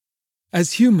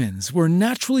As humans, we're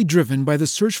naturally driven by the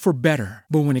search for better.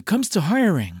 But when it comes to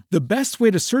hiring, the best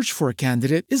way to search for a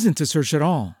candidate isn't to search at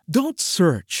all. Don't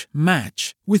search,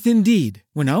 match with Indeed.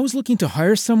 When I was looking to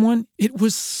hire someone, it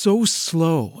was so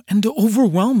slow and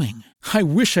overwhelming. I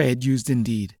wish I had used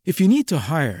Indeed. If you need to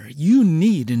hire, you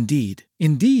need Indeed.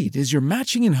 Indeed is your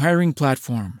matching and hiring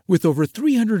platform with over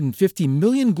 350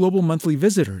 million global monthly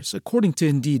visitors, according to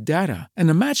Indeed data, and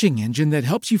a matching engine that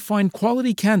helps you find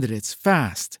quality candidates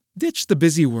fast. Ditch the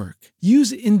busy work.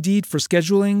 Use Indeed for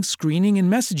scheduling, screening,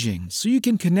 and messaging so you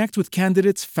can connect with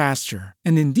candidates faster.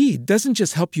 And Indeed doesn't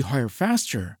just help you hire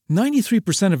faster.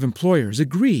 93% of employers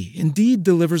agree Indeed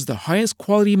delivers the highest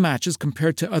quality matches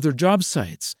compared to other job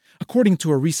sites, according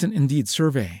to a recent Indeed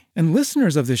survey. And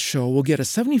listeners of this show will get a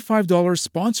 $75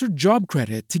 sponsored job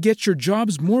credit to get your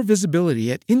jobs more visibility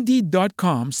at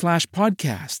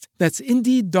Indeed.com/podcast. That's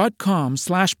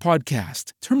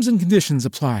Indeed.com/podcast. Terms and conditions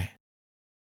apply.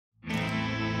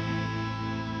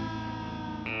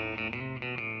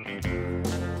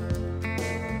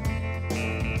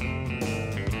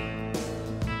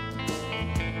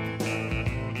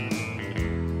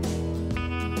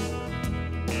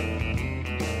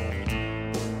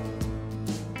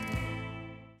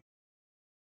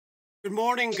 Good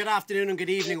morning, good afternoon, and good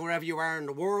evening, wherever you are in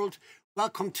the world.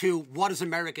 Welcome to What is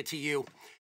America to You?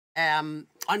 I'm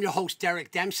your host, Derek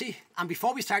Dempsey. And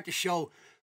before we start the show,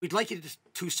 we'd like you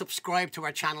to subscribe to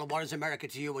our channel, What is America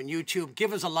to You, on YouTube.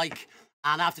 Give us a like.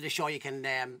 And after the show, you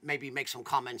can maybe make some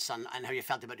comments on how you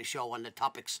felt about the show and the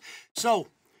topics. So,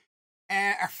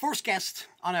 our first guest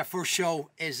on our first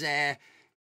show is a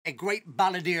great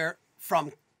balladeer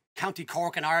from County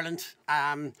Cork in Ireland.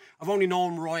 I've only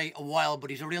known Roy a while, but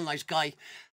he's a real nice guy.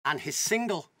 And his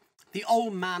single, The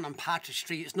Old Man on Patrick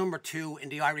Street, is number 2 in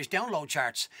the Irish download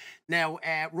charts. Now,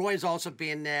 Roy has also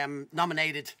been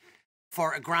nominated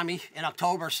for a Grammy in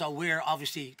October, so we're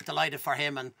obviously delighted for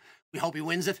him and we hope he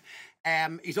wins it.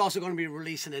 He's also going to be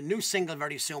releasing a new single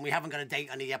very soon. We haven't got a date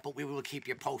on it yet, but we will keep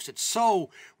you posted. So,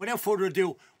 without further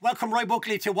ado, welcome Roy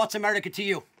Buckley to What's America to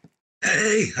You.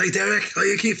 Hey, hi Derek, how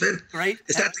you keeping? Right.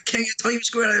 Is that the king of Times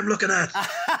Square I'm looking at?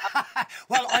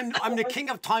 Well, I'm the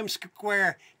king of Times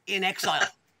Square in exile.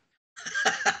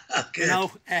 Okay. You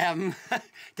know,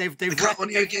 they've I caught one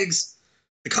of your gigs.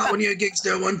 I caught one of your gigs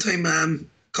there one time, a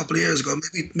couple of years ago,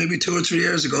 maybe 2 or 3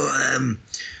 years ago.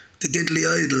 The Diddley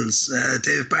Idols,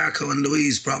 Dave Barco and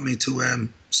Louise brought me to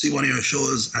see one of your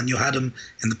shows, and you had them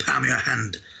in the palm of your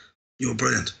hand. You were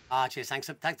brilliant. Ah, cheers, thanks.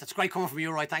 That's great coming from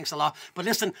you, Roy. Thanks a lot. But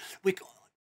listen,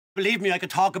 believe me, I could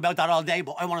talk about that all day,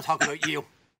 but I want to talk about you.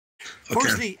 Okay.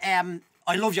 Firstly, I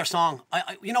love your song.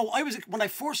 When I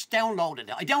first downloaded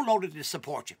it, I downloaded it to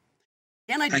support you.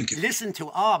 Then I listened to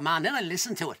it. Oh man, then I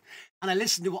listened to it, and I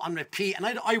listened to it on repeat. And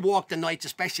I walk the nights,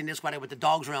 especially in this weather, with the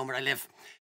dogs around where I live,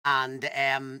 and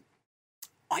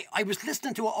I was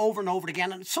listening to it over and over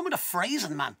again, and some of the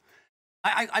phrasing, man.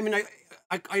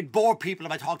 I'd bore people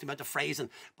if I talked about the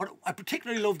phrasing, but I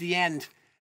particularly love the end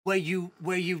where you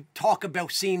talk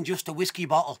about seeing just a whiskey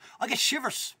bottle. I get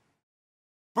shivers.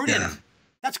 Brilliant. Yeah.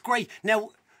 That's great.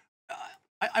 Now,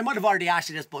 I might have already asked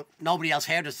you this, but nobody else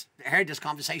heard this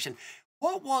conversation.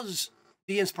 What was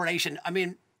the inspiration? I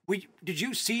mean, did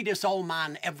you see this old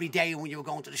man every day when you were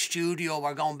going to the studio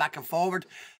or going back and forward,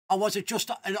 or was it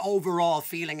just an overall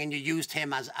feeling and you used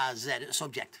him as a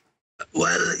subject?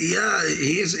 Well, yeah,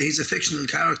 he's a fictional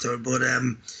character, but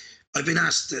I've been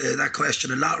asked that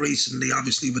question a lot recently,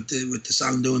 obviously with the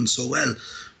song doing so well.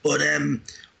 But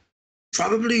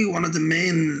probably one of the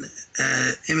main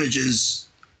images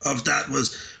of that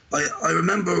was I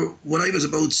remember when I was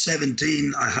about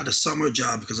 17, I had a summer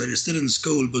job because I was still in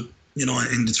school, but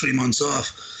in the 3 months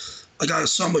off, I got a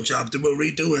summer job. They were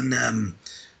redoing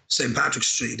St. Patrick's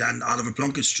Street and Oliver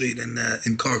Plunkett Street in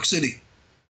Cork City.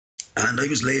 And I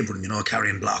was labouring,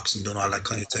 carrying blocks and doing all that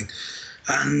kind of thing.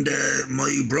 And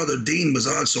my brother Dean was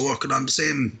also working on the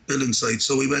same building site.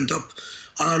 So we went up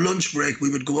on our lunch break. We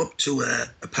would go up to a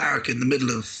park in the middle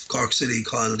of Cork City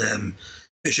called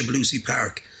Bishop Lucy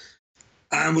Park.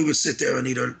 And we would sit there and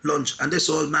eat our lunch. And this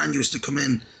old man used to come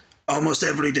in almost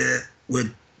every day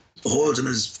with holes in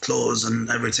his clothes and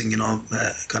everything,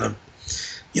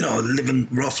 living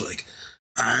rough like.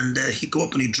 And he'd go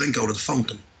up and he'd drink out of the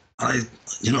fountain. I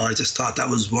just thought that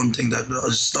was one thing that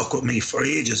was stuck with me for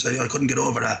ages. I couldn't get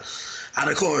over that. And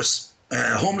of course,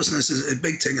 homelessness is a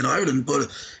big thing in Ireland, but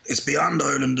it's beyond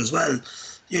Ireland as well.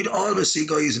 You'd always see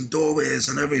guys in doorways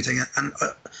and everything. And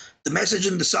the message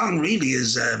in the song really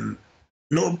is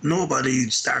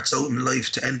nobody starts out in life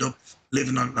to end up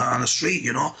living on a street,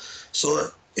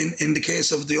 So in the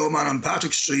case of the old man on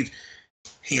Patrick Street,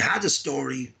 he had a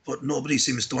story, but nobody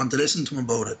seems to want to listen to him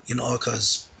about it, you know,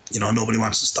 because, you know, nobody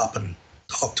wants to stop and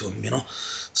talk to him, you know.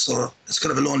 So it's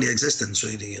kind of a lonely existence,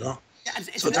 really, you know. Yeah,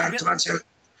 it's So to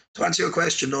answer your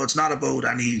question, though, it's not about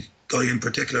any guy in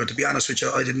particular. To be honest with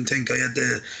you, I didn't think I had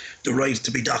the right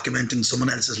to be documenting someone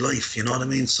else's life, you know what I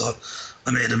mean? So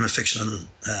I made him a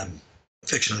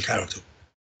fictional character.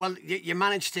 Well, you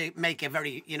managed to make a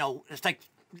very, you know, it's like,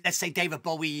 let's say David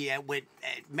Bowie with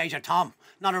Major Tom.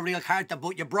 Not a real character,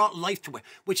 but you brought life to it,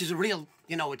 which is a real,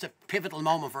 you know, it's a pivotal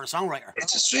moment for a songwriter.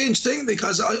 It's a strange thing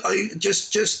because I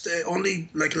just only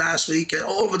like last week,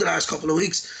 over the last couple of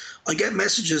weeks, I get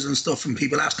messages and stuff from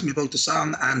people asking me about the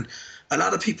song, and a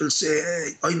lot of people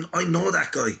say, hey, I know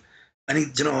that guy.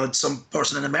 And, you know, some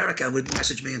person in America would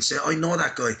message me and say, I know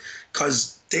that guy,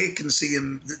 because they can see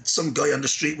him, some guy on the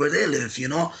street where they live, you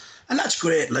know. And that's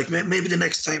great. Like, maybe the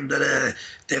next time that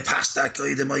they pass that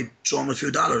guy, they might throw him a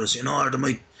few dollars, you know, or they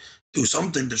might do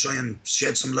something to try and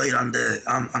shed some light on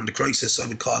the crisis, I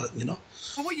would call it, you know.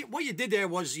 Well, what you did there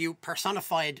was you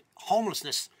personified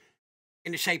homelessness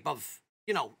in the shape of,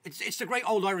 you know, it's the great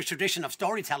old Irish tradition of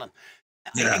storytelling.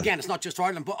 Yeah. Again, it's not just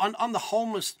Ireland, but on the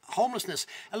homelessness,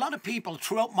 a lot of people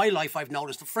throughout my life, I've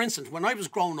noticed, for instance, when I was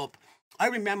growing up, I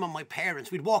remember my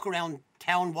parents, we'd walk around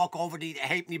town, walk over the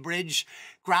Halfpenny Bridge,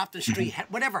 Grafton Street,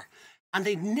 whatever, and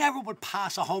they never would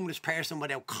pass a homeless person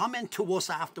without comment to us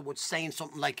afterwards saying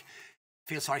something like, I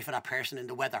feel sorry for that person in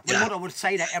the weather. My mother would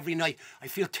say that every night, I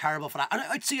feel terrible for that. And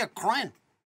I'd see her crying.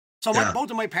 So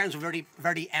both of my parents were very,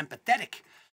 very empathetic.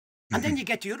 And then you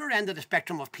get the other end of the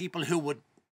spectrum of people who would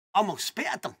almost spit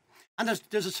at them. And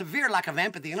there's a severe lack of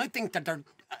empathy. And I think that they're,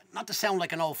 not to sound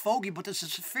like an old fogey, but there's a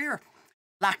severe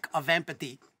lack of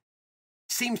empathy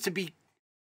seems to be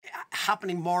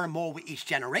happening more and more with each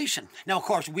generation. Now, of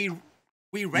course, we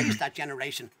raised that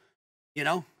generation, you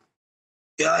know?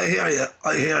 Yeah,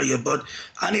 I hear you. But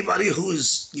anybody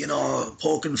who's, you know,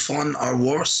 poking fun or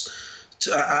worse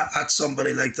at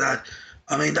somebody like that,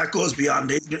 I mean, that goes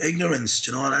beyond ignorance,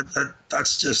 you know.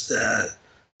 That's just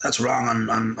that's wrong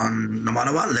on no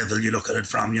matter what level you look at it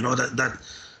from, you know.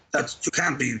 That you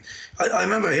can't be. I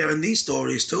remember hearing these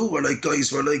stories too, where like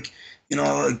guys were like, you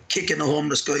know, kicking a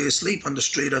homeless guy asleep on the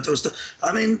street.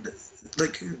 I mean,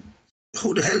 like,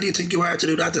 who the hell do you think you are to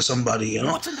do that to somebody, you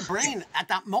know? What's in the brain at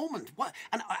that moment? What?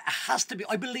 And it has to be,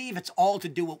 I believe it's all to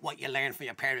do with what you learn from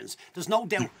your parents. There's no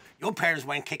doubt your parents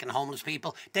weren't kicking homeless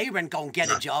people. They weren't going to get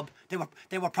a job.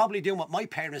 They were probably doing what my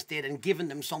parents did and giving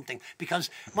them something. Because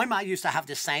my ma used to have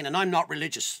this saying, and I'm not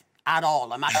religious at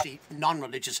all. I'm actually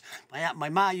non-religious. My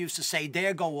ma used to say,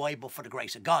 there go I, but for the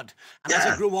grace of God. And as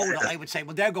I grew older, I would say,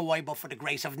 well, there go I, but for the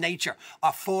grace of nature,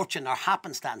 or fortune, or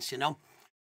happenstance, you know?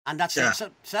 And that's it.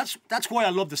 So that's why I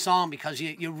love the song, because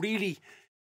you really,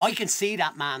 I can see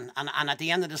that, man. And at the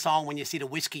end of the song, when you see the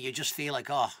whiskey, you just feel like,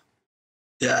 oh.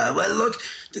 Yeah, well, look,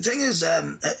 the thing is,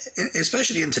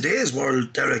 especially in today's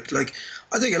world, Derek, like,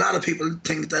 I think a lot of people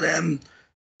think that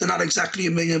they're not exactly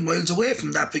a million miles away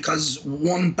from that, because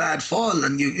one bad fall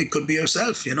and it could be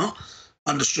yourself, you know,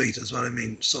 on the street is what I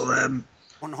mean. So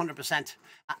 100%.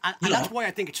 And that's why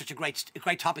I think it's such a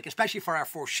great topic, especially for our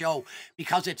first show,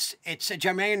 because it's a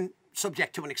germane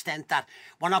subject to an extent that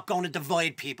we're not going to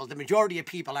divide people. The majority of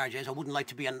people are just, I wouldn't like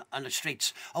to be on the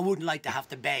streets. I wouldn't like to have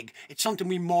to beg. It's something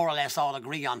we more or less all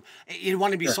agree on. You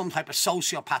want to be some type of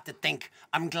sociopath to think,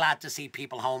 I'm glad to see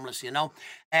people homeless, you know.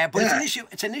 But it's an issue.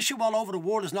 It's an issue all over the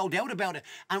world. There's no doubt about it.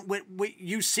 And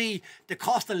you see the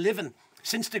cost of living.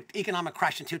 Since the economic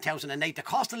crash in 2008, the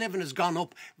cost of living has gone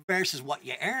up versus what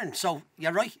you earn. So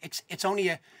you're right. It's only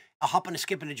a hop and a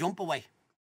skip and a jump away.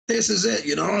 This is it,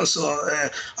 you know. So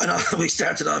I know we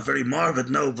started off very morbid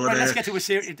now, but let's get to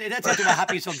a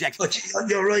happy subject. But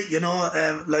you're right, you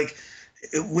know. Like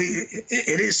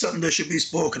it is something that should be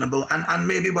spoken about, and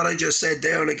maybe what I just said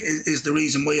there, like, is the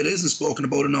reason why it isn't spoken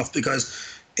about enough, because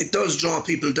it does draw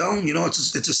people down. You know,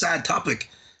 it's a sad topic,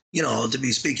 you know, to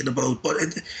be speaking about, but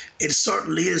it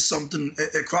certainly is something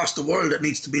across the world that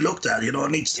needs to be looked at. You know,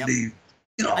 it needs to be,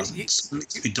 you know, it needs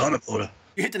to be done about it.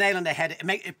 You hit the nail on the head.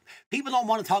 People don't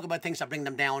want to talk about things that bring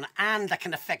them down and that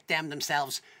can affect them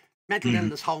themselves, mental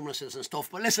illness, homelessness and stuff.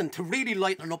 But listen, to really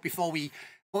lighten it up before we're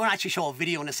going to actually show a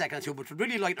video in a second or two, but to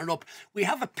really lighten it up, we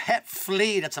have a pet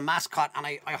flea that's a mascot, and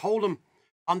I hold him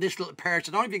on this little perch.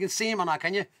 I don't know if you can see him or not,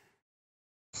 can you?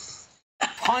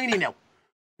 Tiny now.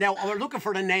 Now, we're looking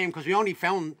for the name because we only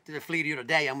found the flea the other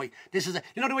day, and this is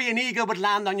you know the way an eagle would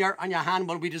land on your hand.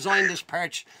 Well, we designed this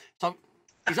perch, so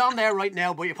he's on there right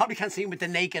now, but you probably can't see him with the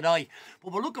naked eye.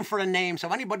 But we're looking for a name, so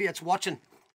anybody that's watching,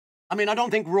 I mean, I don't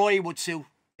think Roy would suit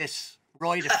this.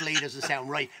 Roy the flea doesn't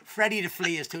sound right. Freddie the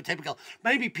flea is too typical.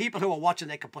 Maybe people who are watching,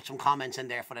 they could put some comments in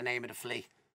there for the name of the flea.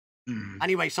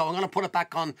 Anyway, so I'm going to put it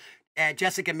back on.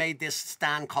 Jessica made this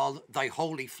stand called Thy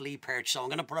Holy Flea Perch, so I'm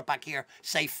going to put it back here,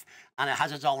 safe, and it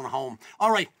has its own home.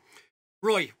 All right,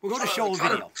 Roy, we're going to show a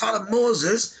video. Call him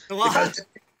Moses. What?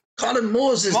 Call him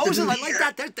Moses. Moses, I like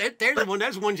that. There's one.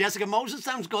 There's one, Jessica. Moses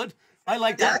sounds good. I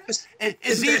like that.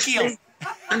 Ezekiel.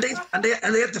 And they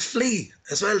had to flee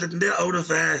as well, didn't they, out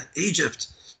of Egypt?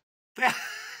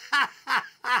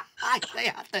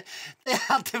 they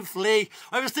had to flee.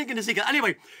 I was thinking Ezekiel.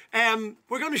 Anyway,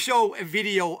 we're going to show a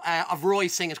video of Roy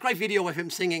singing. It's a great video of him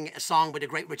singing a song with the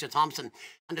great Richard Thompson,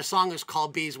 and the song is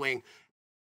called Bees Wing.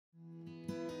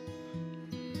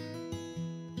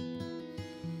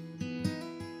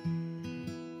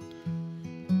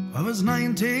 I was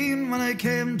 19 when I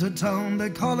came to town. They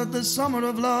call it the summer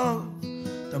of love.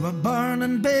 There were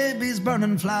burning babies,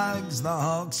 burning flags, the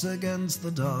hawks against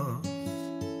the dove.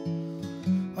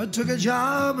 I took a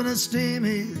job in a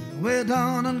steamy way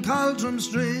down on Caltrim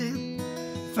Street.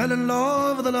 Fell in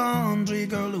love with a laundry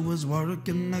girl who was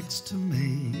working next to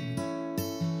me.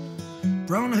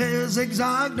 Brown hair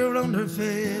zigzagged around her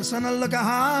face and a look of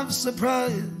half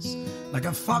surprise. Like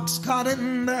a fox caught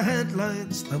in the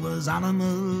headlights, there was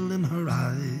animal in her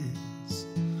eyes.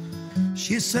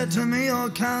 She said to me, oh,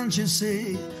 can't you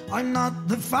see, I'm not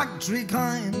the factory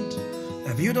kind.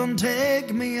 If you don't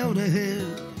take me out of here,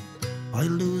 I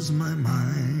lose my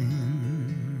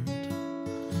mind.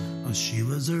 Oh, she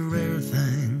was a rare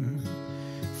thing,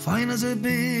 fine as a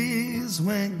bee's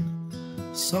wing.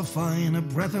 So fine a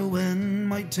breath of wind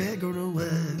might take her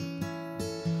away.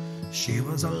 She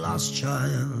was a lost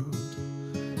child,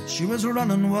 she was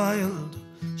running wild.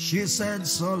 She said,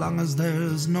 so long as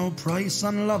there's no price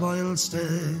on love, I'll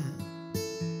stay.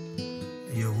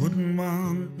 You wouldn't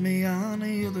want me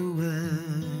any other way.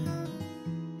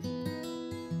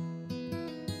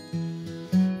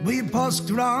 We busked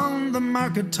round the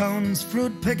market towns,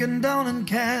 fruit picking down in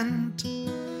Kent.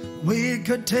 We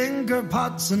could tinker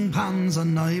pots and pans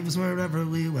and knives wherever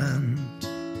we went.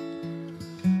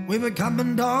 We were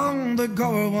camping down the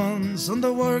Gower once, and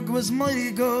the work was mighty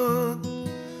good.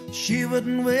 She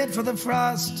wouldn't wait for the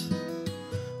frost,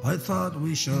 I thought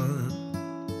we should.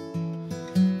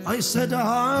 I said to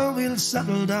her, we'll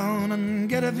settle down and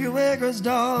get a few acres,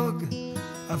 dog,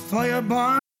 a fire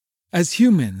barn. As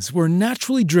humans, we're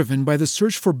naturally driven by the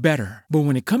search for better. But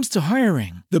when it comes to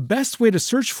hiring, the best way to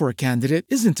search for a candidate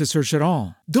isn't to search at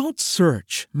all. Don't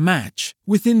search, match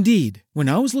with Indeed. When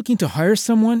I was looking to hire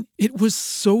someone, it was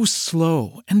so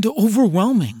slow and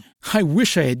overwhelming. I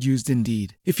wish I had used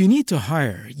Indeed. If you need to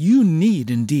hire, you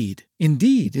need Indeed.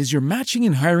 Indeed is your matching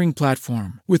and hiring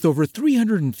platform with over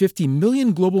 350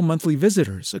 million global monthly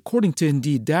visitors, according to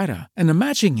Indeed data, and a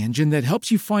matching engine that helps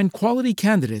you find quality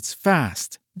candidates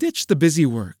fast. Ditch the busy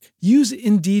work. Use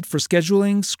Indeed for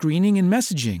scheduling, screening, and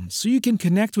messaging so you can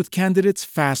connect with candidates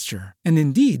faster. And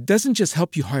Indeed doesn't just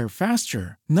help you hire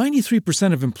faster.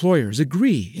 93% of employers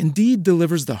agree Indeed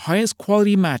delivers the highest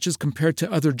quality matches compared to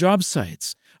other job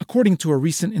sites, according to a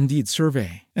recent Indeed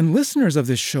survey. And listeners of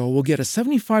this show will get a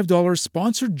 $75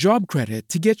 sponsored job credit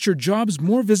to get your jobs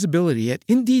more visibility at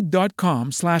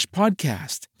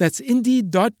Indeed.com/podcast. That's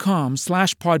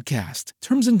Indeed.com/podcast.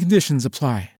 Terms and conditions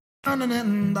apply. Running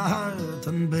in the heart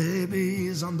and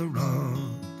babies on the road.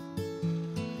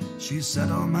 She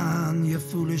said, oh man, you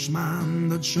foolish man,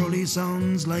 that surely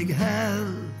sounds like hell.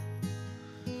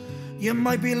 You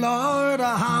might be lord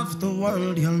of half the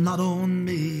world, you'll not own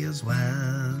me as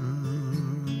well.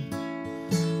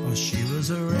 Oh, she was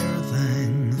a rare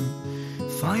thing,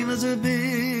 fine as a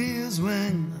bee's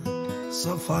wing.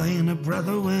 So fine a breath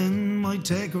of wind might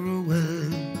take her away.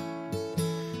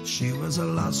 She was a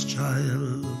lost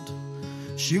child,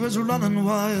 she was running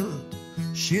wild.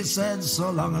 She said,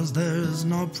 so long as there's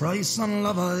no price on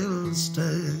love, I'll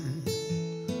stay.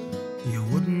 You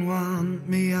wouldn't want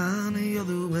me any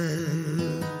other way.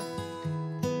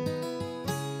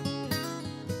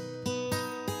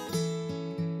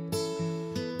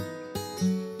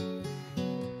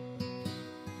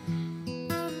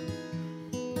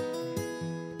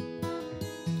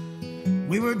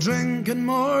 We were drinking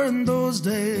more in those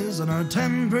days, and our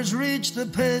tempers reached the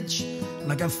pitch.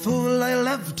 Like a fool I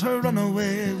left her run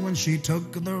away when she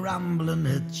took the rambling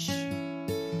itch.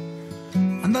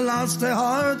 And the last I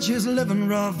heard, she's living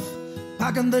rough,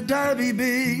 packing the Derby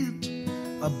beat.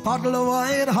 A bottle of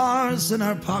white horse in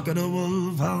her pocket, a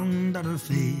wolfhound at her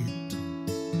feet.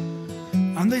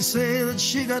 And they say that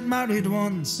she got married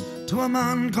once to a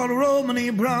man called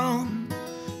Romany Brown.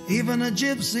 Even a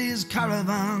gypsy's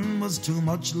caravan was too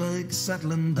much like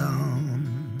settling down.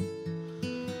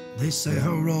 They say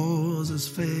her rose is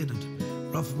faded,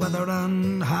 rough weather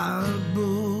and hard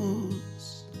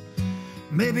boots.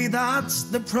 Maybe that's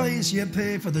the price you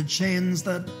pay for the chains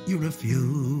that you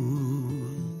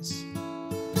refuse.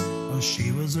 Oh,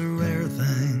 she was a rare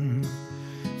thing,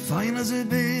 fine as a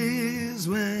bee's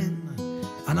wing,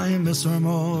 and I miss her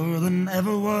more than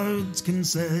ever words can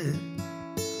say.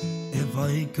 If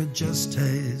I could just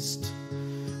taste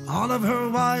all of her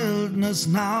wildness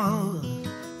now,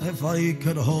 if I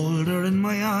could hold her in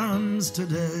my arms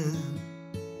today,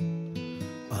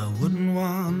 I wouldn't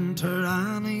want her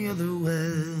any other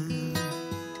way.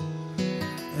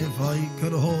 If I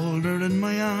could hold her in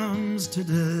my arms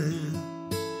today,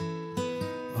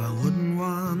 I wouldn't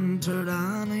want her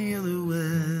any other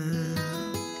way.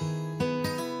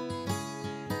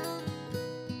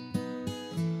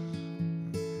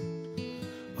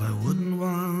 I wouldn't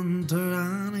want her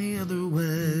any other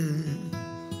way.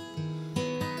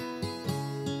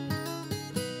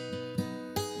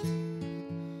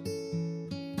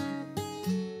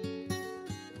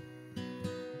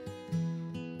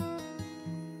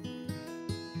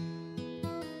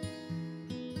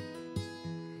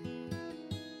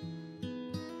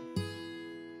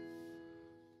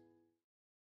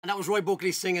 And that was Roy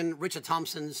Buckley singing Richard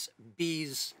Thompson's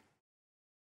Bees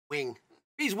Wing.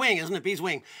 Bees Wing, isn't it? Bees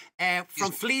Wing.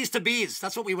 From Fleas to Bees.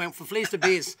 That's what we went, from Fleas to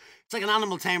Bees. It's like an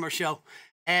Animal Tamer show.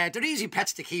 They're easy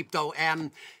pets to keep, though.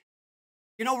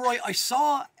 You know, Roy, I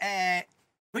saw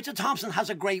Richard Thompson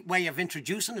has a great way of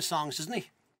introducing the songs, doesn't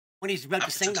he? When he's about to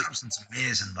sing them. Richard Thompson's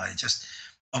amazing, but just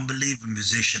unbelievable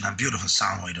musician and beautiful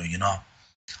songwriter, you know.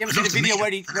 You ever see the video where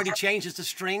he changes the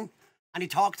string? And he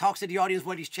talks to the audience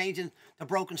while he's changing the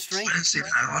broken string. I didn't see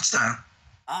that. What's that?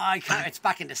 I can't. It's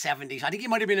back in the 70s. I think he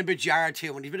might have been a bit jarred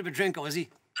too, and he's a bit of a drinker, was he?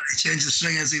 He changed the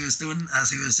string as he was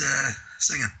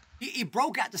singing. He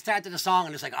broke at the start of the song,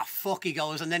 and it's like, oh fuck, he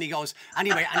goes, and then he goes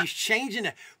anyway, and he's changing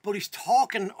it, but he's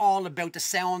talking all about the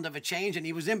sound of a change, and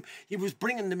he was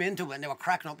bringing them into it, and they were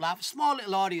cracking up laughing. Small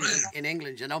little audience in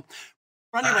England, you know.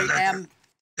 But anyway,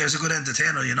 there's a good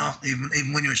entertainer, you know.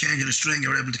 Even when you're changing a string,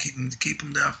 you're able to keep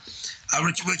him there.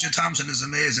 Richard Thompson is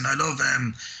amazing. I love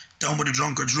Down with the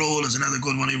Drunkard's Roll is another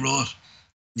good one he wrote.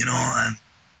 You know.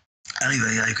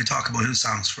 Anyway, you could talk about his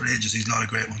songs for ages. He's a lot of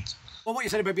great ones. Well, what you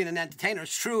said about being an entertainer,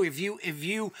 it's true. I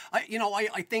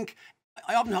think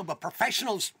I often talk about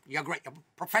professionals. You're great.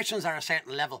 Professionals are a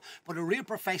certain level, but a real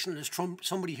professional is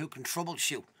somebody who can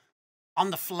troubleshoot on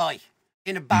the fly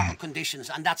in a battle conditions,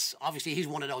 and that's obviously he's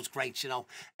one of those greats. You know.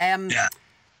 Yeah.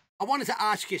 I wanted to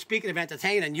ask you. Speaking of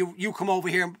entertaining, you come over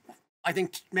here, I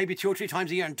think maybe 2 or 3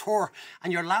 times a year and tour,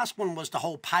 and your last one was the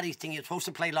whole Paddy's thing. You're supposed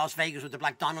to play Las Vegas with the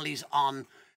Black Donnellys on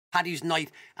Paddy's night,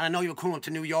 and I know you were coming up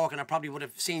to New York, and I probably would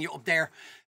have seen you up there.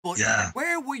 But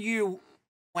where were you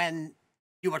when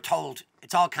you were told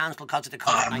it's all cancelled because of the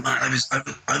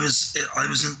COVID-19? I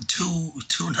was in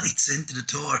two nights into the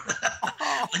tour.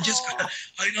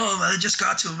 I just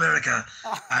got to America,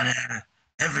 and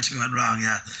everything went wrong.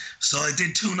 Yeah, so I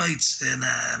did 2 nights in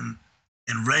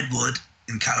Redwood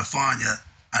in California,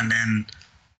 and then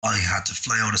I had to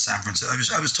fly out of San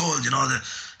Francisco. I was told, you know, that,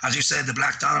 as you said, the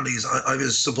Black Donnellys, I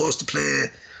was supposed to play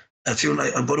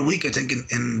about a week, I think,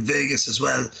 in Vegas as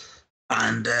well.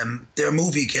 And their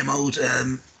movie came out,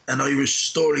 An Irish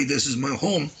Story, This Is My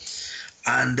Home.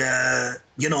 And,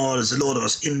 you know, there's a load of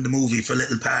us in the movie for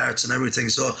little parts and everything.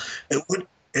 So it would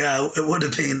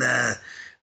have been,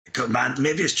 man,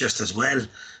 maybe it's just as well.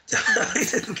 I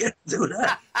didn't get to do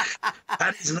that.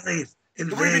 Paddy's night in Vegas.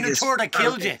 It would have been the tour that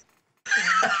killed you.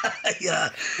 Yeah.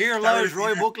 Here lies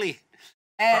Roy Buckley.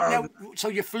 Now, so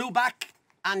you flew back,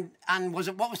 and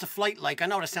what was the flight like? I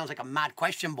know this sounds like a mad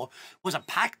question, but was it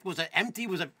packed? Was it empty?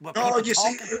 Was it? No, you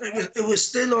see, it was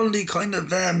still only kind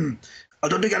of. I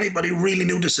don't think anybody really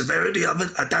knew the severity of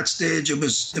it at that stage. It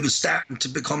was starting to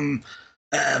become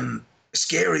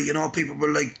scary. You know, people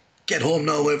were like, "Get home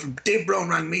now." Dave Brown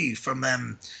rang me from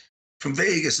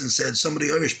Vegas and said some of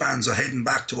the Irish bands are heading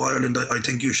back to Ireland. I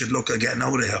think you should look at getting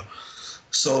out of here.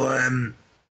 So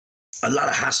a lot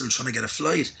of hassle trying to get a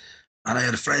flight, and I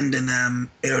had a friend in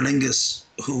Aer Lingus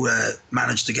who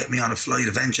managed to get me on a flight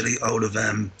eventually out of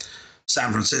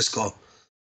San Francisco.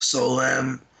 So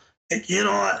you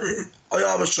know, I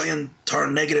always try and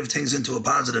turn negative things into a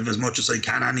positive as much as I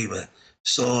can anyway.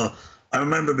 So I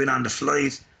remember being on the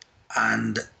flight,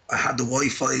 and I had the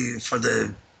Wi-Fi for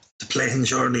the plane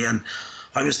journey, and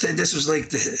I was this was like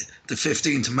the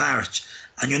 15th of March,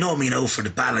 and you know me now for the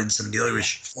ballads and the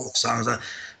Irish folk songs. I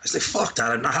was like, fuck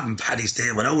that, I'm not having Paddy's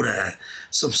Day without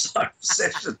some sort of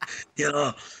session, you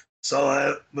know.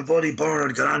 So my buddy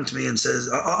Bernard got on to me and says,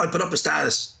 I put up a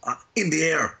status in the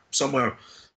air somewhere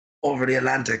over the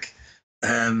Atlantic,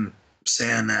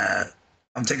 saying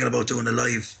I'm thinking about doing a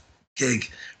live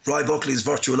gig, Roy Buckley's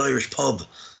Virtual Irish Pub,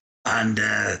 and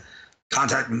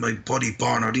contacting my buddy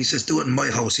Barnard. He says, do it in my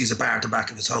house. He's a bar at the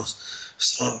back of his house.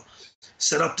 So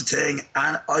set up the thing,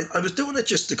 and I was doing it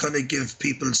just to kind of give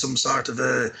people some sort of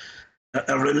a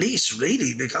release,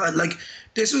 really, because like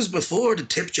this was before the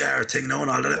tip jar thing, and all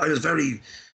that. I was very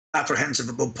apprehensive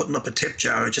about putting up a tip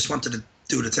jar. I just wanted to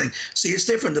do the thing. See, it's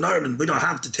different in Ireland. We don't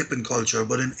have the tipping culture,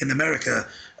 but in America,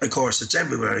 of course, it's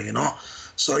everywhere, you know.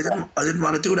 So I didn't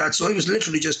want to do that. So I was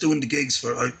literally just doing the gigs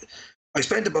I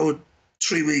spent about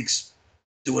 3 weeks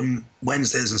doing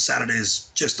Wednesdays and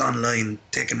Saturdays just online,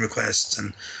 taking requests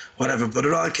and whatever. But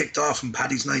it all kicked off on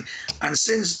Paddy's night, and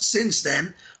since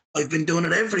then I've been doing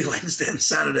it every Wednesday and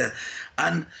Saturday.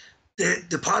 And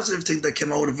the positive thing that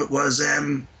came out of it was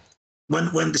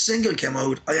when the single came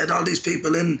out, I had all these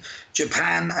people in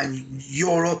Japan and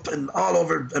Europe and all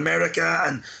over America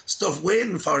and stuff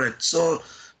waiting for it. So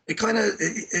it kind of,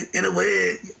 in a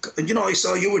way, you know, I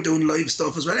saw you were doing live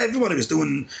stuff as well. Everybody was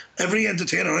doing, every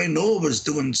entertainer I know was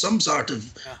doing some sort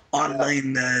of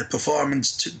online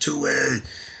performance to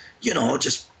you know,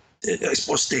 just, I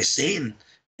suppose, stay sane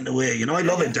in a way. You know, I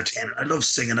love entertaining. I love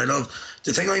singing.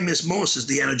 The thing I miss most is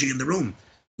the energy in the room.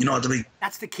 You know,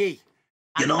 that's the key.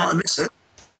 You know, I miss it.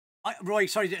 Roy,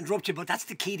 sorry to interrupt you, but that's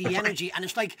the key, the energy. And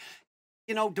it's like,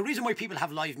 you know, the reason why people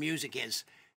have live music is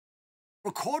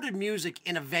recorded music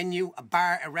in a venue, a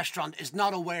bar, a restaurant is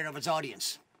not aware of its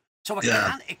audience. So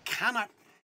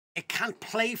it can't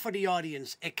play for the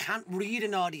audience. It can't read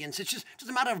an audience. It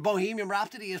doesn't matter if Bohemian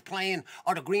Rhapsody is playing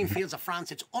or the Green Fields of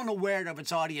France. It's unaware of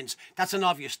its audience. That's an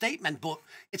obvious statement, but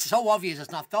it's so obvious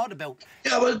it's not thought about.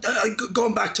 Yeah, well,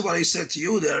 going back to what I said to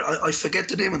you there, I forget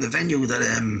the name of the venue that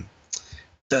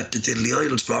the Diddley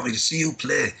Idols brought me to see you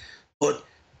play. But,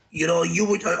 you know,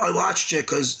 I watched you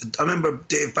because I remember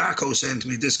Dave Barco saying to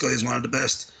me, this guy is one of the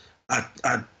best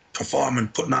at performing,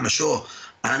 putting on a show.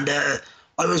 And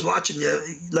I was watching you,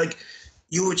 like,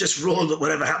 you would just roll with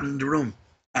whatever happened in the room.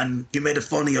 And you made it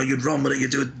funny, or you'd run with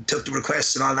it, took the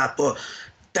requests and all that. But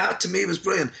that, to me, was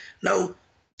brilliant. Now,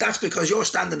 that's because you're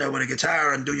standing there with a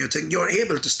guitar and doing your thing. You're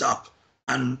able to stop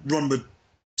and run with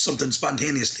something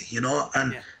spontaneously, you know?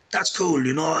 And that's cool,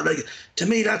 you know? Like, to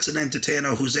me, that's an entertainer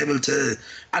who's able to...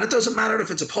 And it doesn't matter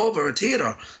if it's a pub or a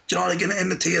theatre. Do you know, like in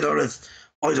the theatre, if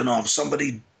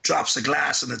somebody drops a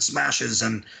glass and it smashes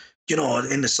and... You know,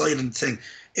 in the silent thing.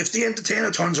 If the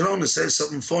entertainer turns around and says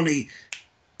something funny,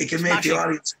 it can make the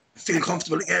audience feel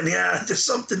comfortable again. Yeah, there's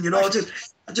something, you know.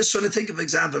 I'm just trying to think of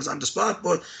examples on the spot,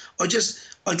 but I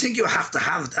think you have to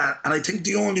have that, and I think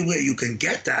the only way you can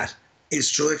get that is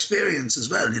through experience as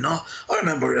well. You know, I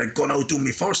remember going out doing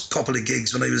my first couple of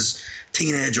gigs when I was a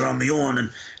teenager on my own, and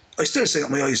I still sing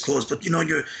with my eyes closed, but you know,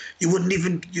 you wouldn't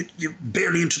even you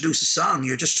barely introduce a song.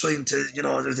 You're just trying to, you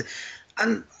know.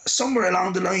 And somewhere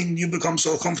along the line, you become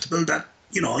so comfortable that,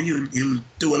 you know, you'll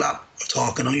do a lot of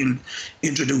talking, or you'll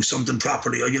introduce something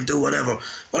properly, or you'll do whatever.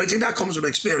 But I think that comes with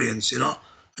experience, you know.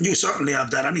 And you certainly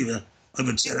have that anyway. I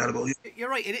would say that about you. You're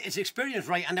right. It's experience,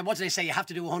 right? And then what do they say? You have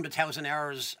to do 100,000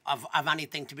 hours of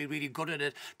anything to be really good at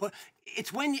it. But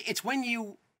it's when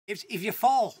you if you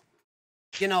fall,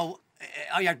 you know,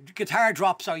 or your guitar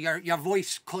drops, or your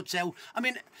voice cuts out. I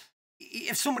mean,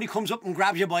 if somebody comes up and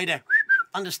grabs you by the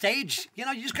on the stage, you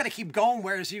know, you just got to keep going.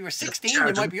 Whereas you were 16,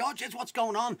 you might be, oh, jeez, what's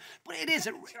going on? But it is.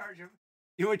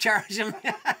 You would charge him.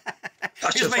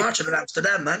 That's your fortune in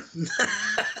Amsterdam, man.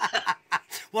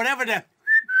 Whatever the...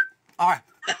 Or,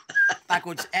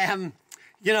 backwards.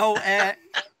 You know,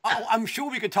 I'm sure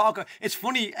we could talk. It's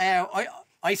funny.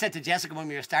 I said to Jessica when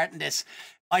we were starting this,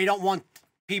 I don't want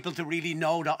people to really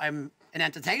know that I'm an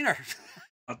entertainer.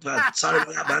 Sorry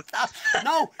about that, man.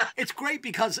 No, it's great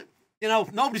because... You know,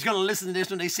 nobody's going to listen to this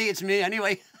when they see it's me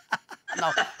anyway.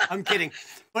 No, I'm kidding.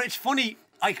 But it's funny,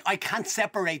 I can't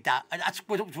separate that. That's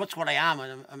what I am.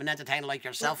 I'm an entertainer like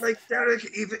yourself. Like, Derek,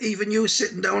 even you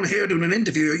sitting down here doing an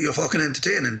interview, you're fucking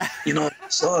entertaining. You know,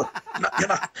 so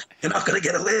you're not going to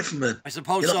get away from it. I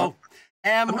suppose you know? so.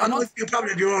 I know you probably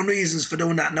have your own reasons for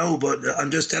doing that now, but I'm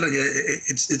just telling you,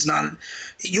 it's not...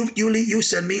 You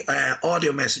send me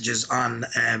audio messages on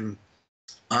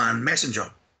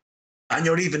Messenger. And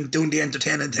you're even doing the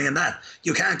entertaining thing and that.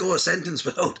 You can't go a sentence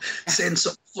without saying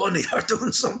something funny or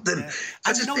doing something. Yeah.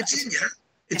 It's in you.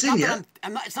 It's in you.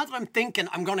 It's not that I'm thinking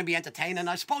I'm going to be entertaining.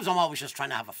 I suppose I'm always just trying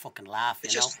to have a fucking laugh,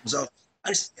 you know? So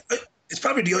it's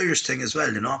probably the Irish thing as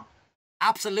well, you know?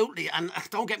 Absolutely. And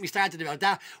don't get me started about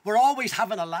that. We're always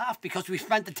having a laugh because we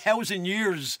spent 1,000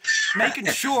 years making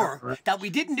sure that we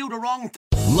didn't do the wrong thing.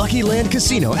 Lucky Land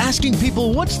Casino, asking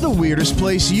people, what's the weirdest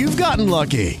place you've gotten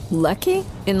lucky? Lucky?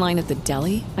 In line at the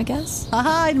deli, I guess?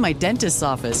 Aha, in my dentist's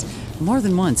office. More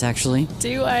than once, actually.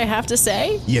 Do I have to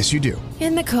say? Yes, you do.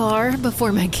 In the car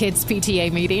before my kids'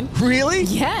 PTA meeting. Really?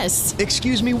 Yes.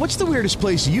 Excuse me, what's the weirdest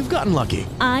place you've gotten lucky?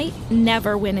 I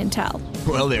never win and tell.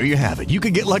 Well, there you have it. You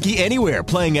can get lucky anywhere,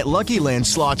 playing at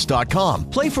LuckyLandSlots.com.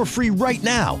 Play for free right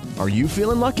now. Are you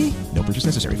feeling lucky? No purchase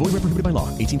necessary. Void where prohibited by law.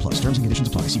 18+. Terms and conditions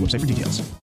apply. See website for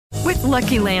details. With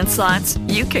Lucky Land Slots,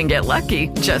 you can get lucky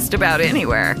just about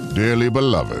anywhere. Dearly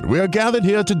beloved, we are gathered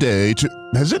here today to...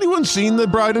 Has anyone seen the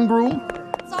bride and groom?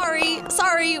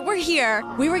 Sorry, we're here.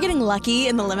 We were getting lucky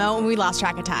in the limo and we lost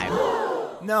track of time.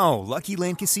 No, Lucky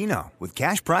Land Casino, with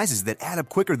cash prizes that add up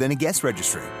quicker than a guest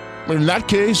registry. In that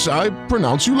case, I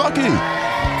pronounce you lucky.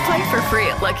 Play for free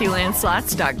at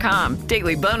LuckyLandSlots.com.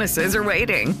 Daily bonuses are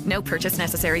waiting. No purchase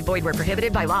necessary. Void where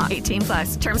prohibited by law.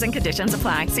 18+. Terms and conditions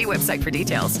apply. See website for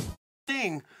details.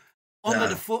 Thing under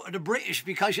the foot of the British,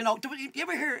 because, you know, you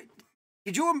ever hear,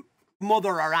 did your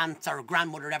mother or aunt or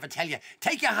grandmother ever tell you,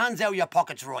 take your hands out of your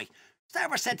pockets, Roy? Has that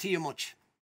ever said to you much?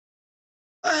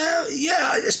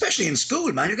 Yeah, especially in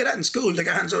school, man. You get that in school, take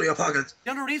your hands out of your pockets.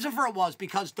 The other reason for it was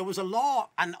because there was a law,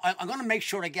 and I'm going to make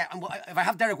sure if I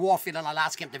have Derek Warfield and I'll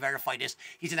ask him to verify this,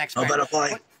 he's an expert.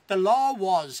 But the law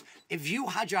was, if you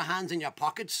had your hands in your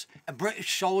pockets, a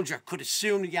British soldier could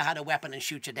assume that you had a weapon and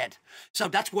shoot you dead. So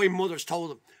that's why mothers told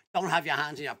them, don't have your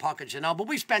hands in your pockets, you know. But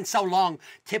we spent so long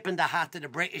tipping the hat to the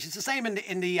British. It's the same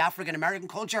in the African-American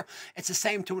culture. It's the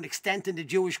same to an extent in the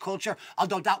Jewish culture,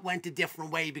 although that went a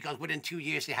different way because within 2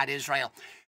 years they had Israel.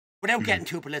 Without getting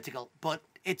too political, but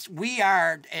us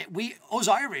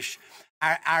Irish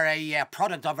are a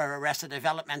product of our Arrested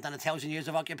Development and 1,000 years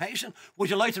of occupation. Would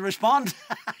you like to respond?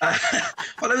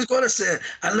 Well, I was going to say,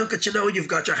 and look at, you know, you've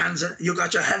got your hands in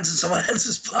someone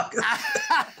else's pocket.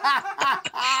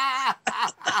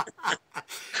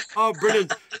 Oh,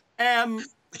 brilliant.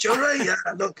 But you're right, yeah.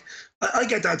 Look, I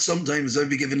get that sometimes. I'll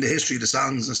be giving the history of the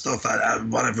songs and stuff at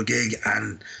whatever gig,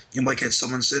 and you might get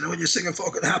someone saying, "Oh, you sing a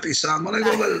fucking happy song." Well, I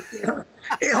go, "Well, you know,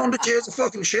 800 years of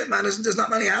fucking shit, man. There's not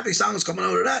many happy songs coming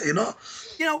out of that, you know."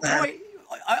 You know,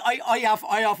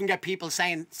 I often get people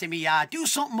saying to me, "Do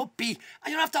something upbeat,"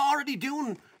 and you're after already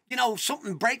doing, you know,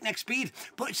 something breakneck speed.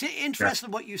 But it's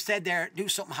interesting what you said there. Do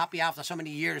something happy after so many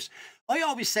years. I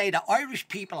always say that Irish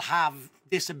people have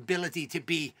this ability to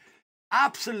be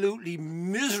absolutely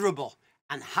miserable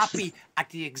and happy at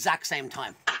the exact same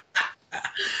time.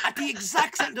 At the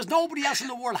exact same, there's nobody else in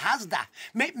the world has that.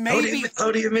 Maybe.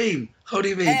 How do you mean?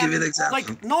 Give me an example.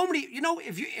 Like normally, you know,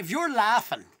 if you're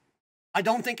laughing, I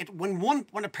don't think it.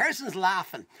 When a person's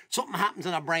laughing, something happens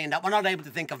in our brain that we're not able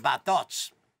to think of bad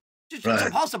thoughts. It's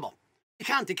impossible. You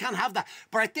can't have that.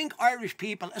 But I think Irish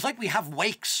people, it's like we have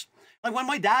wakes. Like when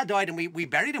my dad died and we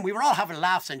buried him, we were all having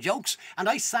laughs and jokes, and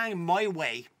I sang My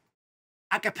Way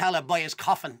a cappella by his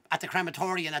coffin at the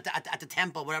crematorium at the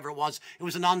temple, whatever it was. It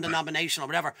was a non-denominational,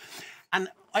 whatever. And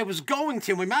I was going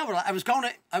to, I was going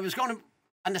to,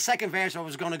 and the second verse I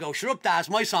was going to go, "Shut up, Dad, it's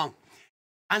my song."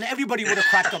 And everybody would have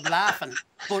cracked up laughing.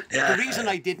 But the reason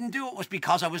I didn't do it was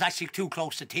because I was actually too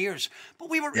close to tears. But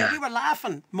we were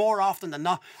laughing more often than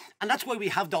not. And that's why we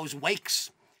have those wakes.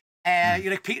 You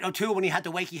know, like Peter O'Toole, when he had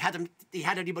the wake, he had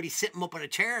everybody sitting up in a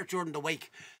chair during the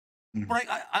wake. But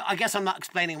I guess I'm not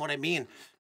explaining what I mean.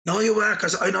 No, you were,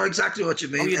 because I know exactly what you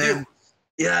mean. Oh, you do?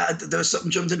 Yeah, there was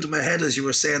something jumped into my head as you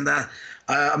were saying that.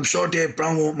 I'm sure Dave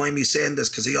Brown won't mind me saying this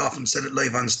because he often said it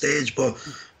live on stage, but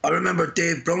I remember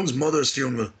Dave Brown's mother's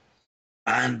funeral,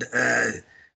 and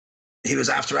he was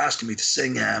after asking me to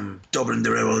sing Dublin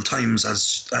the Old Times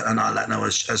and all that now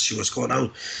as she was going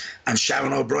out, and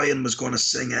Sharon O'Brien was going to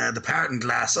sing The Parting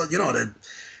Glass, so, you know,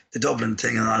 the Dublin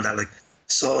thing and all that. Like,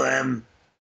 so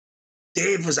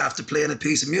Dave was after playing a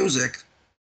piece of music,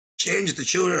 changed the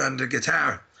tune and the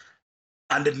guitar,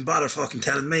 and didn't bother fucking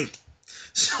telling me.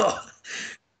 So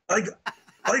I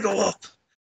go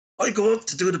up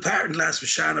to do The Parting Glass with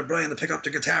Sharon O'Brien to pick up the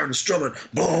guitar and strum it.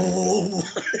 Boom!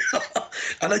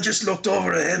 And I just looked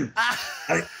over at him.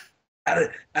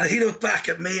 And he looked back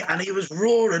at me and he was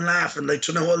roaring laughing, like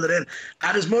trying to hold it in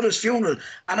at his mother's funeral.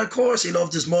 And of course he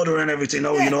loved his mother and everything,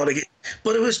 you know,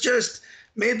 but it was just,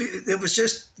 maybe it was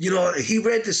just, you know, he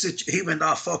read this, he went,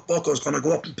 "Oh, fuck, Bucko's going to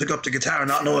go up and pick up the guitar and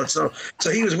not know it." So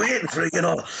he was waiting for it, you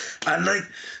know. And like,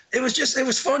 it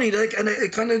was funny, like, and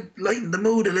it kind of lightened the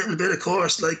mood a little bit, of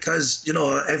course, like, because, you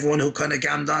know, everyone who kind of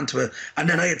gammed onto it. And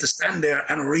then I had to stand there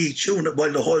and retune it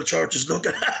while the whole church is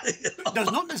looking at it. You know?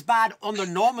 There's nothing as bad under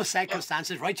normal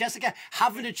circumstances, right, Jessica?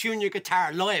 Having to tune your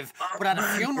guitar live, but at a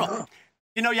funeral. No.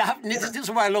 You know, this is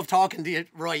why I love talking to you,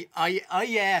 Roy.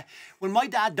 I when my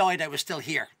dad died, I was still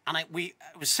here, and it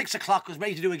was 6 o'clock. I was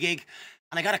ready to do a gig,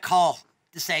 and I got a call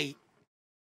to say,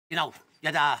 you know,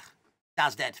 your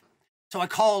dad's dead. So I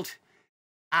called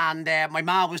And my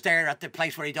ma was there at the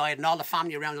place where he died, and all the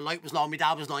family around, the light was low, and my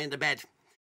dad was lying in the bed.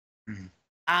 Mm-hmm.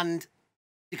 And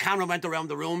the camera went around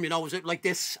the room, you know, was it like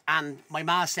this? And my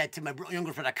ma said to my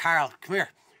younger brother, Carl, come here,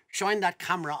 shine that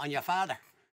camera on your father.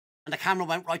 And the camera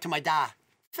went right to my dad.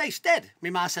 Face dead. My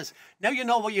ma says, now you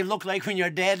know what you look like when you're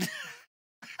dead.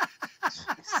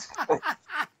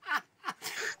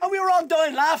 And we were all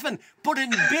dying laughing, but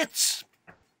in bits.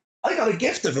 I got a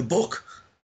gift of a book.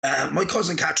 My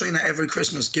cousin Katrina every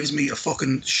Christmas gives me a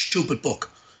fucking stupid book.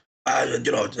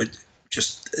 You know,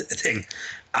 just a thing.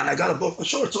 And I got a book. I'm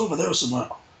sure it's over there somewhere.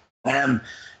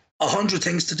 100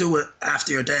 Things to Do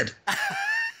After You're Dead.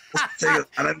 And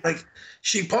I'm like,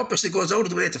 she purposely goes out of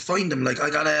the way to find them. Like, I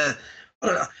don't know.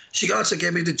 She also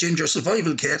gave me the ginger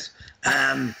survival kit.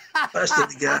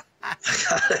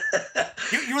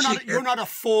 You're not a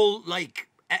full, like,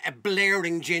 a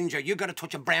blaring ginger. You got a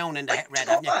touch of brown in the red,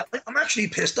 haven't you? I'm actually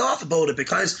pissed off about it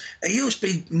because I used to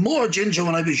be more ginger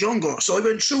when I was younger. So I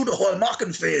went through the whole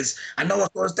mocking phase and now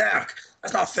it goes dark.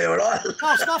 That's not fair at all.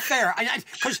 No, it's not fair.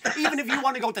 Because even if you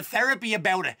want to go to therapy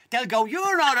about it, they'll go,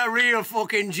 you're not a real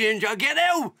fucking ginger. Get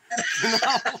out. You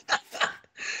know?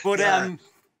 But yeah.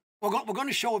 We're going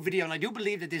to show a video, and I do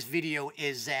believe that this video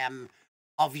is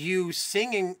of you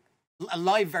singing a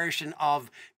live version of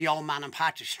The Old Man on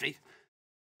Patrick Street.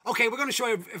 Okay, we're going to show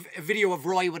you a video of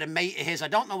Roy with a mate of his. I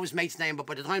don't know his mate's name, but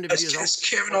by the time the video's over... It's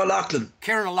Kieran O'Loughlin.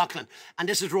 Kieran O'Loughlin. And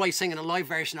this is Roy singing a live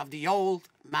version of The Old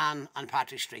Man on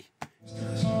Patrick Street.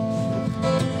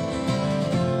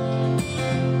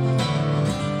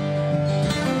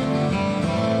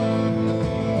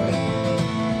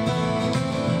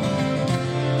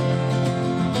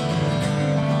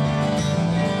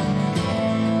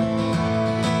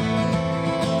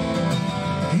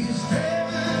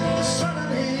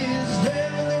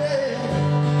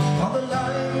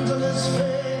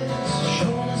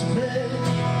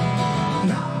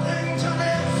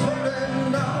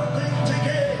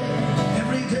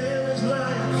 Every day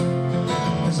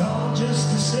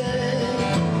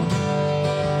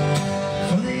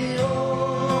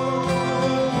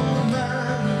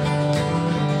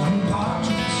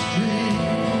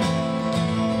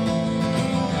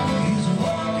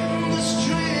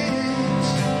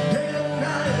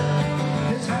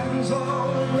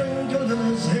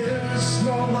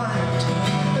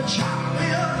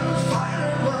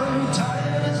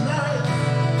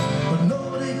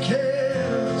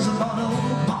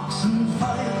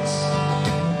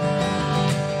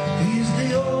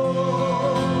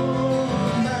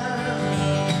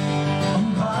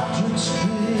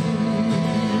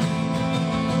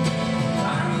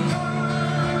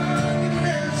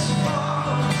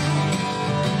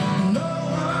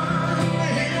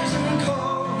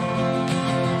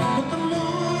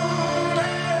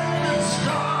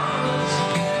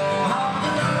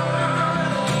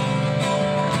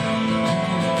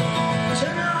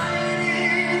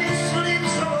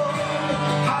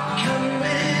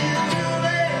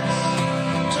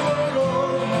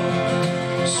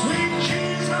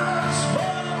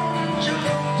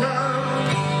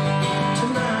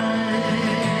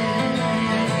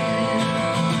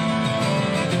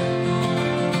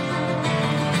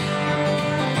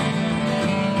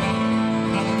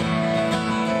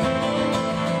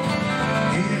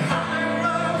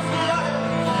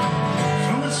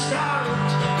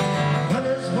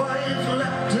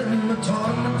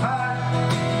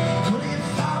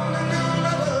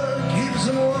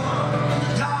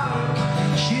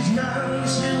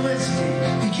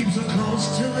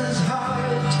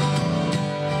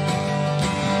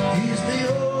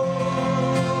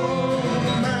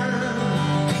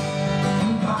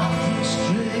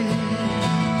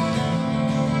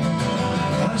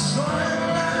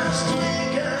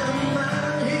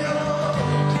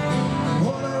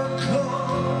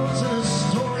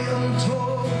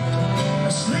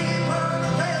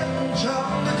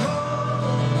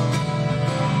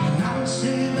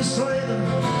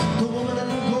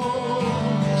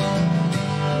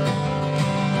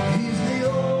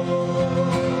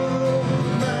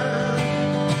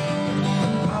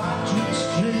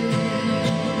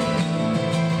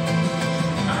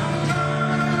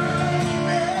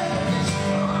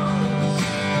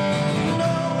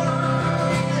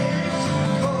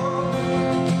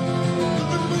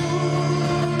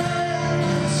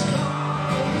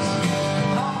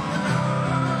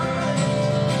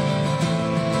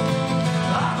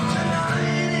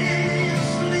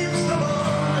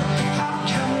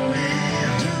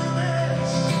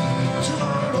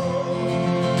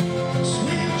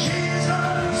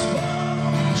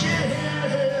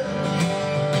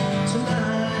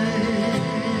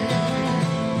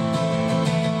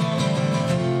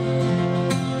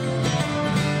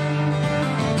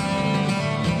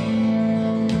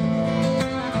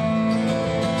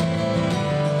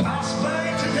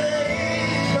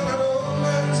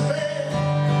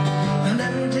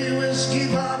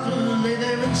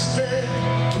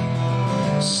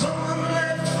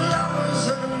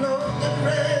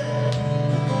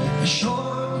A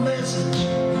short message,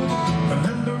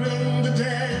 remembering the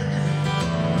dead.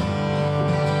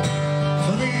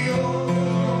 For the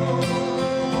old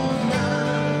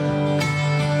man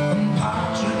on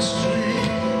Patrick Street.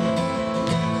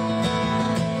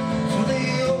 For the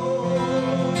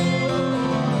old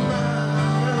man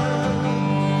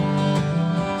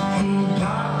on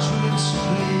Patrick Street.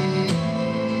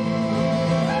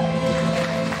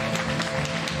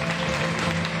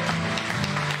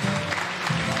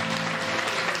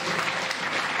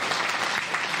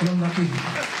 Well, Lucky.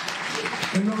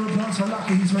 Another applause for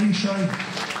Lucky, he's very shy.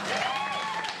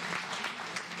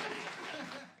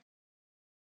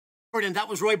 Brilliant. That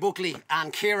was Roy Buckley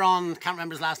and Kieran, can't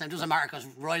remember his last name, doesn't matter because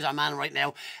Roy's our man right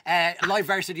now. Live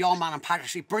version of the All Man on Patrick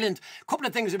Street. Brilliant. Couple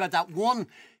of things about that. One,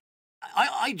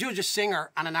 I judge a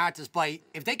singer and an artist by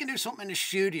if they can do something in the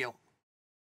studio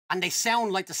and they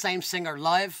sound like the same singer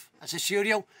live as the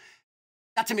studio,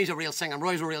 that to me is a real singer.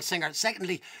 Roy's a real singer.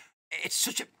 Secondly, it's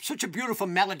such a beautiful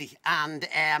melody, and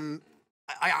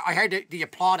I heard the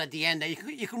applaud at the end.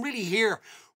 You can really hear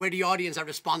where the audience are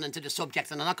responding to the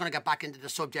subject, and I'm not going to get back into the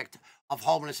subject of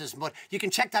homelessness, but you can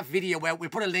check that video out. We'll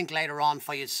put a link later on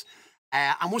for you.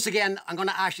 And once again, I'm going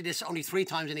to ask you this only 3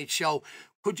 times in each show.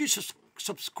 Could you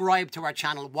subscribe to our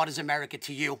channel, What is America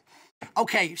to You?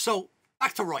 Okay, so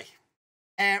back to Roy.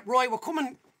 Roy, we're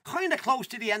coming kind of close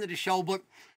to the end of the show, but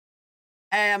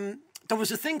there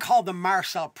was a thing called the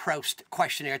Marcel Proust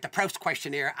questionnaire, the Proust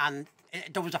questionnaire, and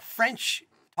there was a French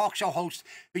talk show host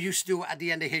who used to do it at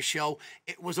the end of his show.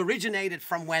 It was originated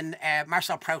from when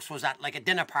Marcel Proust was at like a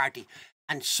dinner party,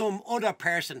 and some other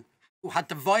person who had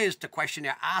devised the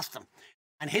questionnaire asked him,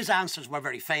 and his answers were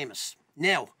very famous.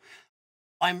 Now,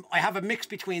 I have a mix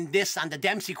between this and the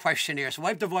Dempsey questionnaire, so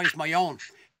I've devised my own.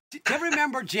 Do you ever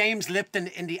remember James Lipton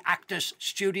in the Actors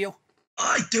Studio?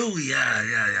 I do,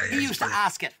 yeah. He used to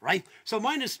ask it, right? So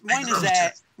mine is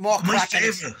more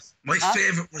cracking. My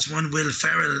favourite was one Will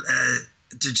Ferrell.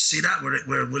 Did you see that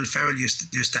where Will Ferrell used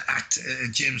to act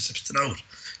James Lipton out?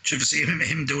 Did you ever see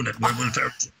him doing it? Where Will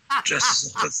Ferrell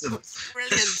dresses up as him?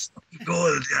 Brilliant.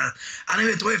 Gold, yeah.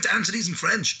 Anyway, do I have to answer these in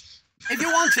French? If you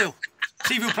want to,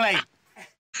 see if you play.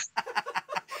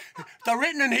 They're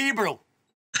written in Hebrew.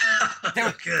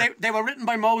 They were written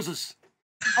by Moses.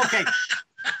 Okay.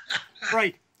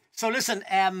 Right. So listen,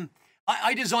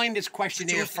 I designed this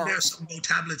questionnaire for... There's some about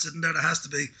tablets, isn't there? There has to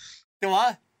be. Do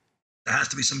what? There has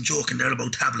to be some joke in there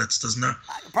about tablets, doesn't there?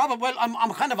 Probably. Well,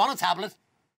 I'm kind of on a tablet.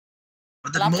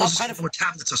 But did Moses kind of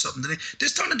tablets or something? Didn't he?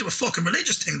 This turned into a fucking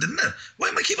religious thing, didn't it? Why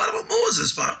am I keep on about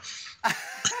Moses for?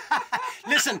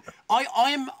 Listen,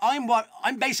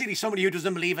 I'm basically somebody who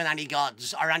doesn't believe in any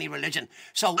gods or any religion.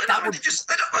 So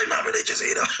I'm not religious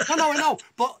either. No, I know.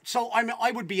 But so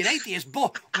I would be an atheist.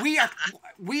 But we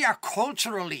are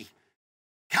culturally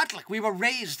Catholic. We were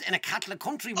raised in a Catholic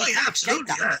country. We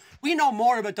absolutely. Yeah. We know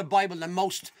more about the Bible than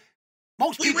most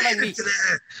people I meet.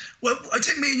 Well, I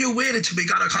think me and you waited till we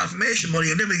got our confirmation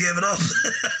money, and then we gave it up.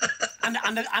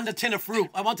 and the tin of fruit.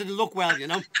 I wanted to look well, you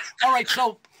know. All right,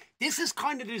 so this is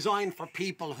kind of designed for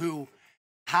people who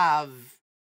have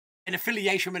an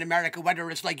affiliation with America,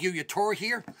 whether it's like you tour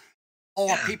here,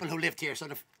 or people who lived here. So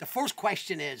the first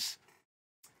question is,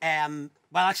 well,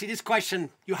 actually, this question,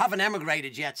 you haven't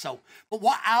emigrated yet, but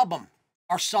what album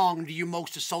or song do you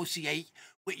most associate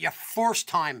with your first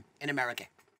time in America?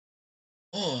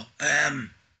 Oh,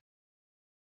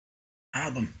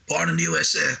 album. Born in the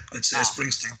USA, I'd say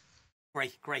Springsteen.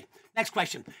 Great. Next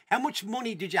question. How much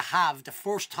money did you have the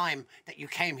first time that you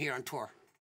came here on tour?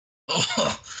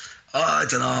 I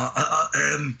don't know.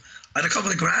 I had a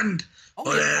couple of grand. Oh,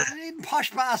 but, even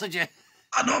posh bastard, you.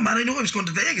 I know, man. I knew I was going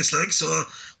to Vegas, like, so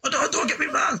don't get me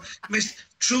wrong.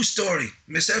 True story.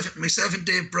 Myself and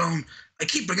Dave Brown. I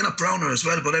keep bringing up Browner as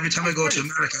well, but every time I go to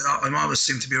America, I'm always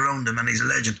seem to be around him, and he's a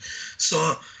legend.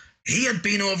 So he had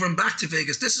been over and back to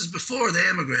Vegas. This is before they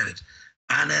emigrated,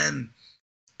 and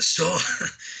so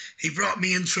he brought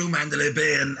me in through Mandalay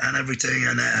Bay and everything,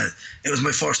 and it was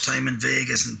my first time in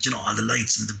Vegas, and you know, all the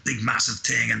lights and the big massive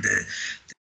thing, and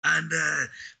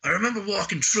I remember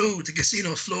walking through the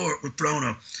casino floor with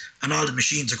Browner, and all the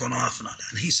machines are going off and all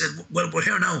that, and he said, "Well, we're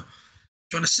here now.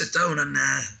 Trying to sit down and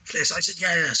play." So I said,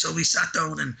 yeah. So we sat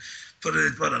down and put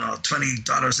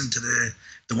 $20 into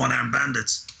the one-armed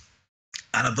bandits,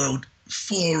 and about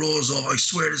 4 rows over, I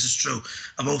swear this is true,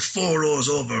 about 4 rows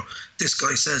over, this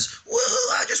guy says,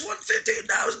 "Whoa, I just won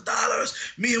 $15,000.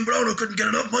 Me and Browner couldn't get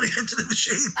enough money into the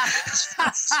machine."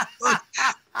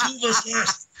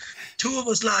 Two of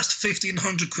us lost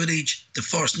 1,500 quid each the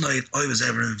first night I was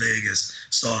ever in Vegas.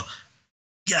 So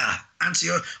yeah, answer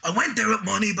your... I went there with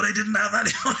money, but I didn't have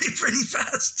any money pretty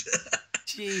fast.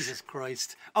 Jesus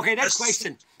Christ. Okay, next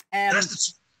question.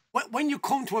 That's When you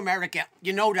come to America,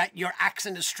 you know that your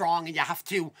accent is strong and you have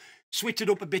to switch it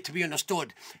up a bit to be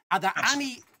understood. Are there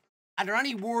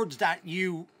any words that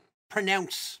you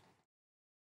pronounce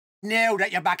now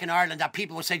that you're back in Ireland that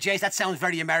people would say, Jace, that sounds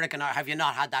very American, or have you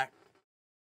not had that?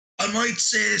 I might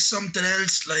say something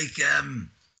else, like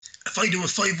if I do a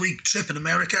 5-week trip in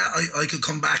America, I could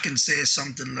come back and say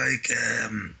something like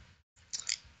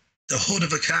the hood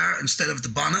of a car instead of the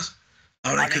bonnet.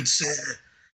 Or I could say,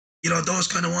 you know, those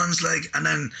kind of ones, like, and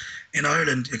then in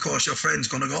Ireland, of course, your friend's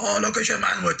going to go, oh, look at your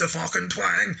man with the fucking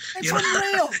twang. It's you know?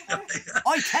 unreal.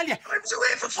 I tell you. I was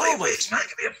away for 5 weeks, man.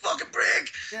 Give me a fucking break.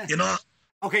 Yeah. You know?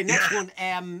 Okay, next one.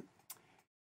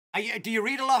 Do you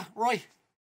read a lot, Roy?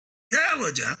 Yeah, I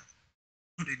would, yeah.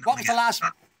 What was the last...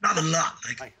 Not a lot,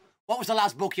 like. Right. What was the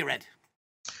last book you read?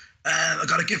 I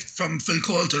got a gift from Phil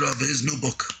Coulter of his new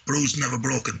book, Bruised Never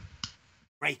Broken.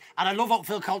 Right. And I love what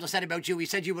Phil Coulter said about you. He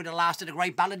said you were the last of the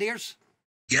great balladeers.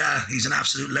 Yeah, he's an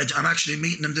absolute legend. I'm actually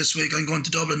meeting him this week. I'm going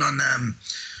to Dublin on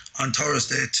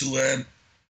Thursday to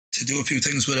do a few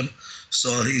things with him.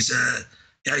 So he's a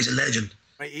legend.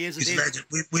 Right, he is. He's a legend.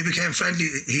 We became friendly.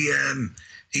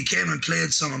 He came and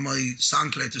played some of my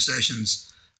song collector sessions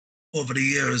over the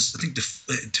years. I think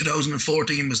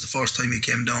 2014 was the first time he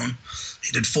came down.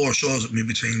 He did 4 shows with me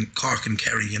between Cork and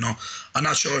Kerry, you know. I'm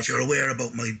not sure if you're aware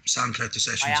about my song collector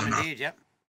sessions or not. I am indeed, yep.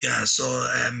 Yeah, so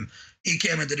he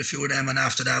came and did a few of them, and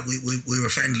after that we were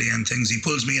friendly and things. He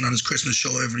pulls me in on his Christmas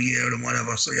show every year and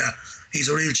whatever. So yeah, he's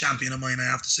a real champion of mine, I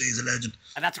have to say. He's a legend.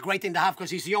 And that's a great thing to have,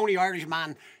 because he's the only Irish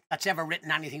man that's ever written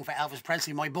anything for Elvis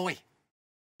Presley, my boy.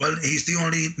 Well, he's the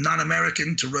only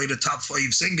non-American to write a top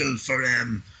 5 single for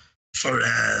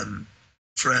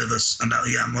Elvis, and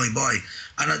yeah, my boy.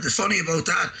 And the funny about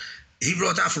that, he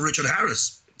wrote that for Richard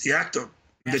Harris, the actor.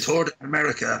 Yes. They toured it in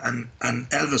America, and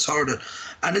Elvis heard it.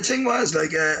 And the thing was,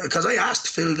 like, because I asked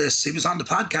Phil this, he was on the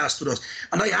podcast with us,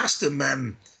 and I asked him,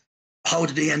 how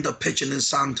did he end up pitching his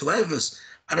song to Elvis?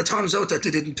 And it turns out that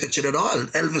they didn't pitch it at all.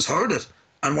 Elvis heard it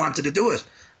and wanted to do it.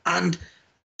 And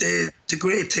the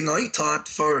great thing I thought,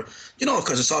 for, you know,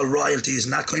 because it's all royalties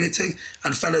and that kind of thing,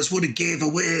 and fellas would have gave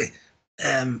away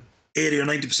 80 or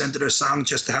 90% of their song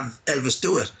just to have Elvis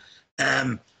do it.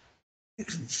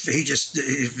 He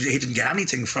didn't get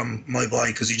anything from my boy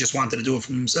because he just wanted to do it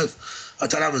for himself. I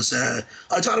thought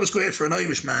it was great for an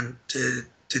Irishman to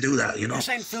do that, you know. You're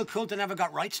saying Phil Coulter never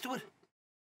got rights to it?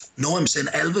 No, I'm saying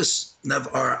Elvis never,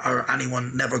 or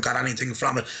anyone never got anything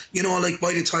from it. You know, like,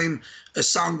 by the time a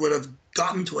song would have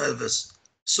gotten to Elvis,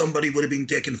 somebody would have been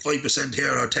taking 5%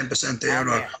 here or 10% there,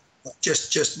 or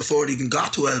just before it even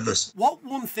got to Elvis. What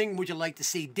one thing would you like to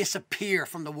see disappear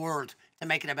from the world to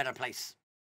make it a better place?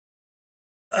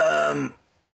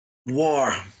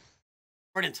 War.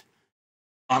 Brilliant.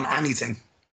 On anything.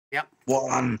 Yep.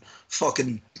 War on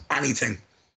fucking anything.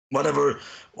 Whatever,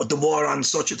 what the war on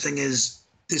such a thing is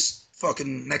this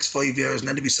fucking next 5 years, and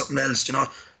then there'll be something else, you know.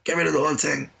 Get rid of the whole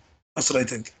thing. That's what I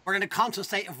think. We're in a constant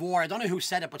state of war. I don't know who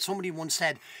said it, but somebody once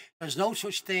said there's no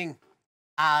such thing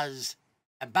as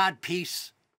a bad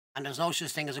peace, and there's no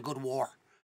such thing as a good war.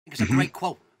 I think it's a great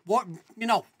quote. War, you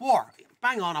know, war.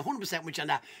 Bang on, 100% with you on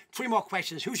that. 3 more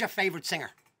questions. Who's your favourite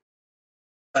singer?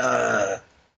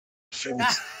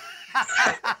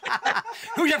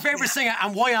 Who's your favourite singer,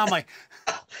 and why am I?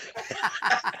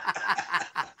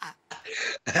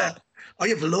 I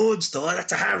have loads, though.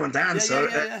 That's a hard one to answer.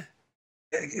 Yeah.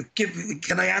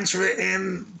 Can I answer it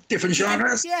in different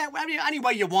genres? Yeah, any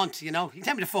way you want, you know. You can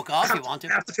tell me to fuck off if you want to.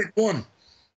 I have to pick one.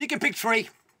 You can pick 3.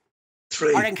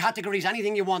 3. Or in categories,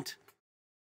 anything you want.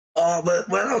 Oh,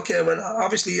 well, okay. Well,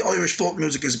 obviously, Irish folk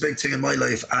music is a big thing in my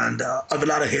life, and I have a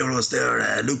lot of heroes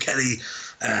there. Luke Kelly,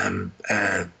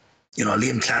 you know,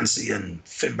 Liam Clancy and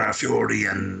Finbar Fury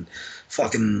and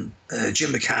fucking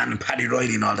Jim McCann and Paddy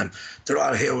Riley and all them. They're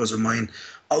all heroes of mine.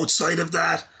 Outside of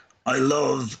that, I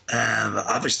love,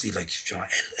 obviously, like, you know,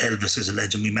 Elvis is a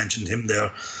legend. We mentioned him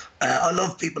there. I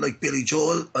love people like Billy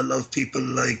Joel. I love people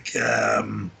like...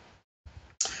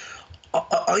 I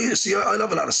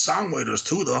love a lot of songwriters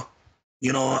too, though.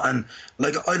 You know, and,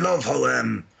 like, I love how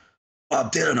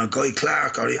Bob Dylan or Guy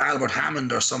Clark or Albert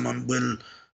Hammond or someone will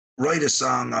write a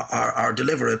song or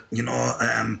deliver it, you know,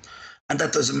 and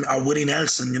that doesn't... Or Willie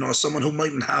Nelson, you know, someone who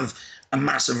mightn't have a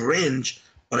massive range,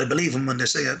 but I believe them when they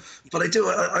say it. But I do.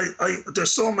 I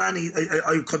there's so many.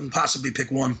 I couldn't possibly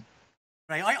pick one.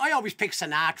 Right. I always pick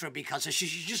Sinatra because it's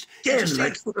just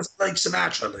like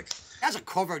Sinatra, like. That's a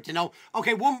covered, you know.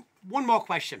 Okay, one more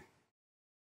question.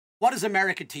 What is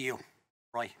America to you,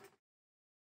 Roy?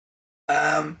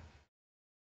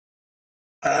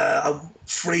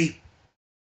 Free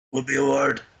would be a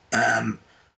word.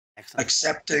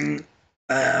 accepting,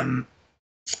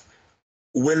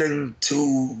 willing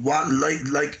to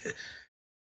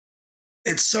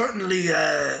it's certainly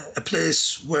a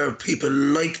place where people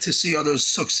like to see others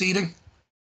succeeding.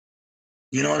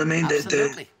 You know what I mean?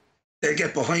 Absolutely. They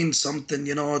get behind something,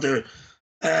 you know. They're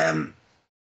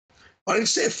I'd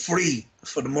say free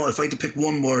for the more. If I had to pick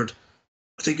one word,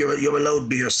 I think you're allowed to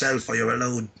be yourself, or you're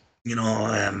allowed, you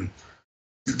know,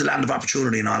 the land of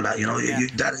opportunity and all that. You know,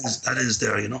 that is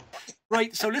there. You know.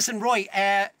 Right. So listen, Roy.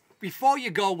 Before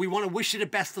you go, we want to wish you the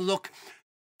best of luck.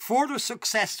 Further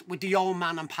success with The Old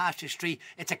Man on Pasture Street.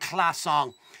 It's a class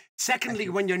song. Secondly,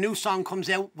 when your new song comes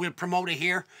out, we'll promote it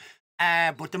here.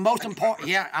 But the most important,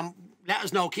 let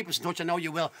us know. Keep us in touch. I know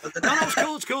you will. No,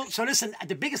 it's cool. So listen,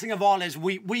 the biggest thing of all is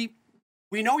we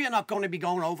know you're not going to be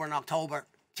going over in October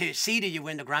to see that you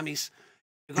win the Grammys.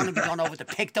 You're going to be going over to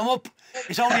pick them up.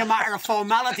 It's only a matter of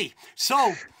formality.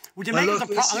 So would you make us I'm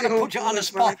going to put you on the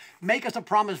spot. Make us a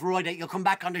promise, Roy, that you'll come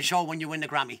back on the show when you win the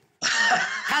Grammy.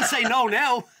 Can't say no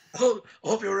now. I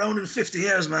hope you're around in 50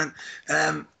 years, man.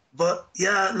 But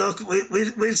yeah, look,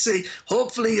 we'll see.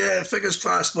 Hopefully, fingers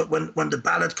crossed. But when the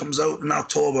ballot comes out in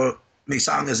October, my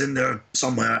song is in there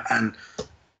somewhere, and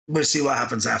we'll see what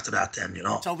happens after that. Then, you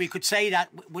know. So we could say that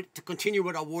to continue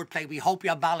with our wordplay, we hope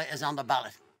your ballot is on the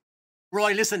ballot.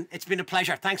 Roy, listen, it's been a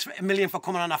pleasure. Thanks a million for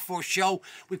coming on our first show.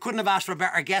 We couldn't have asked for a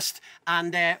better guest.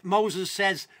 And Moses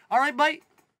says, "All right, bye."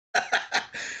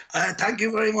 Thank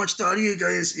you very much to all you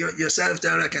guys, yourself,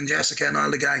 Derek, and Jessica, and all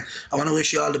the gang. I want to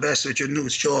wish you all the best with your new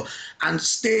show, and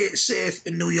stay safe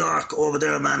in New York over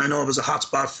there, man. I know it was a hot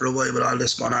spot for a while with all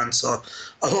this going on, so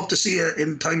I hope to see you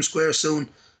in Times Square soon.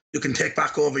 You can take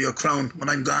back over your crown when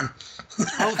I'm gone.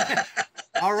 Okay.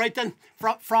 All right then,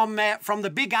 from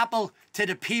the Big Apple to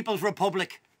the People's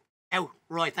Republic. Out,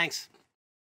 Roy. Thanks.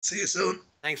 See you soon.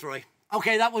 Thanks, Roy.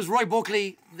 Okay, that was Roy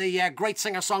Buckley, the great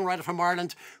singer-songwriter from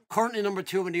Ireland, currently number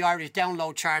 2 in the Irish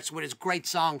download charts with his great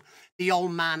song, The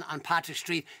Old Man on Patrick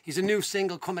Street. He's a new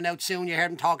single coming out soon. You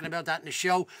heard him talking about that in the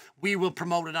show. We will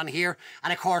promote it on here.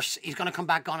 And, of course, he's going to come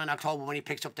back on in October when he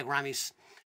picks up the Grammys.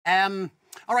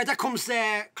 All right, that comes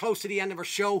close to the end of our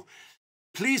show.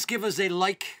 Please give us a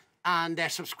like and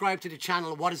subscribe to the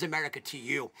channel, What is America to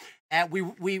You?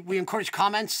 We encourage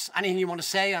comments, anything you want to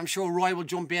say. I'm sure Roy will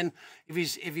jump in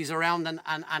if he's around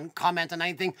and comment on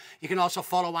anything. You can also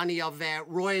follow any of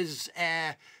Roy's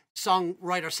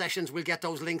songwriter sessions. We'll get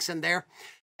those links in there.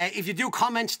 If you do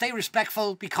comment, stay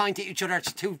respectful, be kind to each other.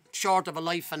 It's too short of a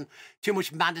life and too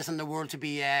much madness in the world to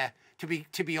be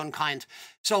unkind.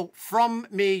 So from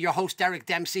me, your host Derek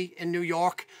Dempsey in New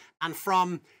York, and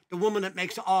from the woman that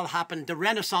makes it all happen, the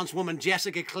Renaissance woman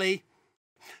Jessica Clee.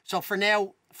 So for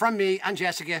now, from me and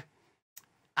Jessica,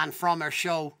 and from our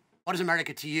show, What is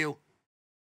America to You?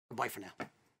 Goodbye for now.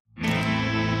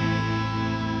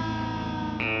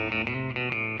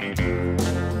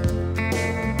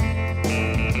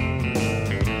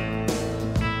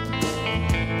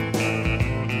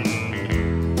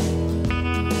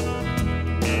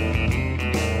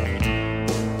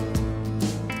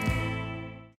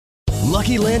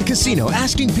 Lucky Land Casino,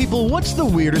 asking people, what's the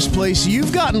weirdest place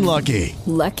you've gotten lucky?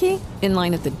 Lucky? In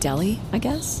line at the deli, I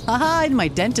guess? Aha, in my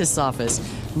dentist's office.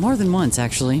 More than once,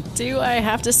 actually. Do I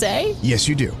have to say? Yes,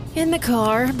 you do. In the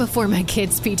car before my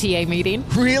kids' PTA meeting.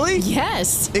 Really?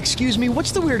 Yes. Excuse me,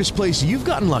 what's the weirdest place you've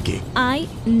gotten lucky? I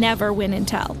never win and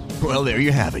tell. Well, there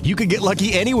you have it. You can get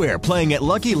lucky anywhere, playing at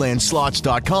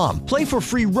LuckyLandSlots.com. Play for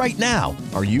free right now.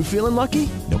 Are you feeling lucky?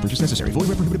 No purchase necessary. Void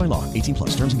where prohibited by law.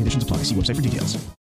 18+. Terms and conditions apply. See website for details.